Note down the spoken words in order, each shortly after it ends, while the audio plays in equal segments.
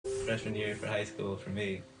freshman year for high school for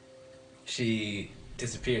me, she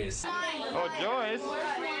disappears. Oh, Joyce.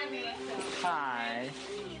 Hi.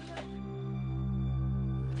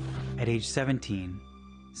 At age 17,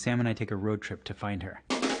 Sam and I take a road trip to find her.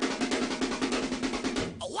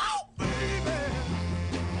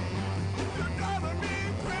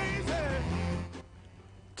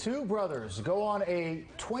 Two brothers go on a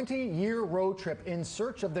 20-year road trip in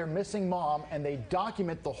search of their missing mom, and they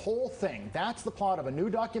document the whole thing. That's the plot of a new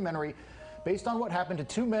documentary based on what happened to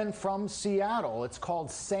two men from Seattle. It's called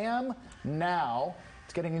Sam Now.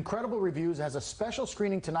 It's getting incredible reviews. It has a special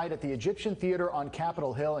screening tonight at the Egyptian Theater on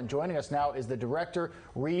Capitol Hill. And joining us now is the director,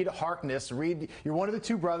 Reed Harkness. Reed, you're one of the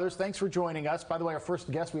two brothers. Thanks for joining us. By the way, our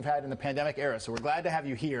first guest we've had in the pandemic era, so we're glad to have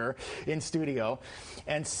you here in studio.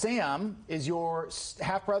 And Sam is your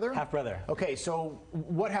half-brother? Half-brother. Okay, so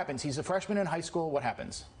what happens? He's a freshman in high school. What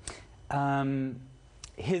happens?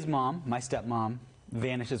 His mom, my stepmom,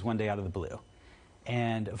 vanishes one day out of the blue.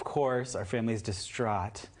 And of course, our family is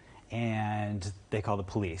distraught, and they call the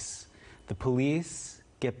police. The police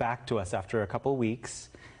get back to us after a couple weeks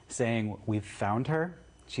saying, we've found her,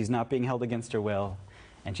 she's not being held against her will,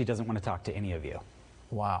 and she doesn't want to talk to any of you.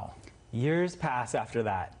 Wow. Years pass after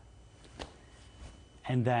that,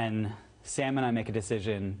 and then Sam and I make a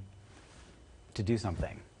decision to do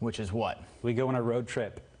something. Which is what? We go on a road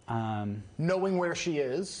trip. Knowing where she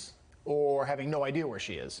is, or having no idea where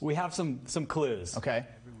she is? We have some clues. Okay.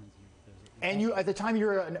 And you, at the time,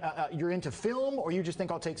 you're into film, or you just think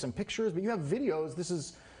I'll take some pictures, but you have videos. This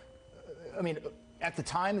is, I mean, at the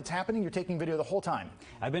time it's happening, you're taking video the whole time.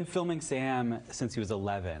 I've been filming Sam since he was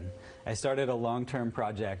 11. I started a long-term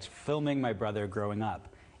project filming my brother growing up.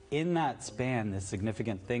 In that span, this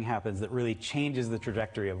significant thing happens that really changes the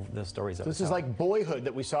trajectory of the stories of This is like Boyhood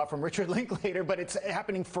that we saw from Richard Linklater, but it's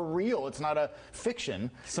happening for real. It's not a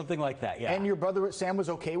fiction. Something like that, yeah. And your brother, Sam, was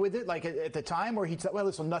okay with it, like at the time, or he said, well,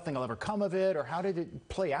 listen, nothing will ever come of it, or how did it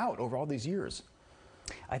play out over all these years?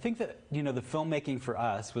 I think that, you know, the filmmaking for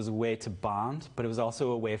us was a way to bond, but it was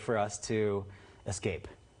also a way for us to escape.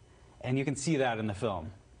 And you can see that in the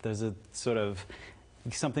film. There's a sort of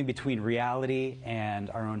something between reality and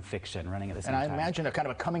our own fiction running at the same time. And I imagine a kind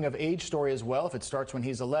of a coming-of-age story as well. If it starts when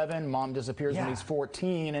he's 11, mom disappears when he's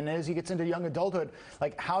 14, and as he gets into young adulthood,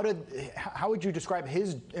 like how would you describe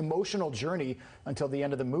his emotional journey until the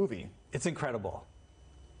end of the movie? It's incredible.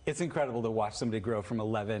 It's incredible to watch somebody grow from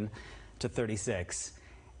 11 to 36,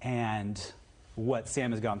 and what Sam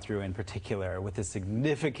has gone through in particular with the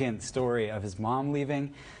significant story of his mom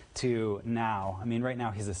leaving to now. I mean, right now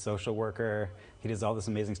he's a social worker. He does all this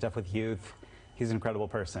amazing stuff with youth. He's an incredible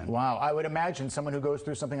person. Wow. I would imagine someone who goes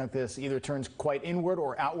through something like this either turns quite inward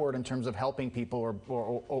or outward in terms of helping people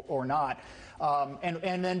or not.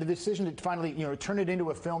 And then the decision to finally, you know, turn it into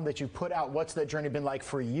a film that you put out, what's that journey been like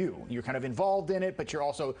for you? You're kind of involved in it, but you're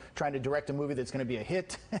also trying to direct a movie that's going to be a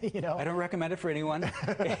hit, you know? I don't recommend it for anyone.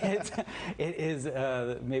 It is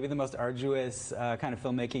maybe the most arduous kind of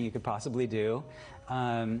filmmaking you could possibly do.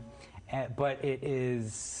 But it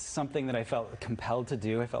is something that I felt compelled to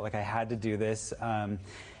do. I felt like I had to do this.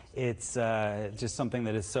 It's just something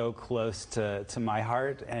that is so close to my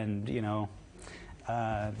heart, and you know,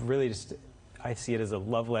 really just I see it as a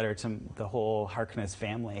love letter to the whole Harkness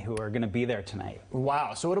family who are going to be there tonight.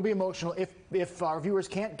 Wow! So it'll be emotional. If our viewers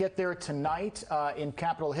can't get there tonight in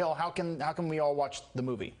Capitol Hill, how can we all watch the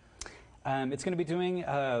movie? It's going to be doing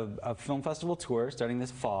a film festival tour starting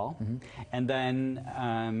this fall, and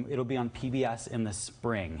then it'll be on PBS in the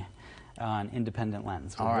spring on Independent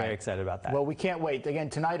Lens. We're very excited about that. Well, we can't wait. Again,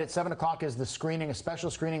 tonight at 7 o'clock is the screening, a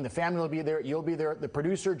special screening. The family will be there. You'll be there. The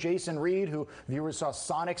producer, Jason Reed, who viewers saw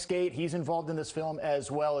Sonicsgate, he's involved in this film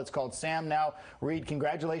as well. It's called Sam Now. Reed,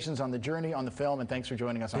 congratulations on the journey on the film, and thanks for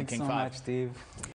joining us on King 5. Thanks so much, Steve.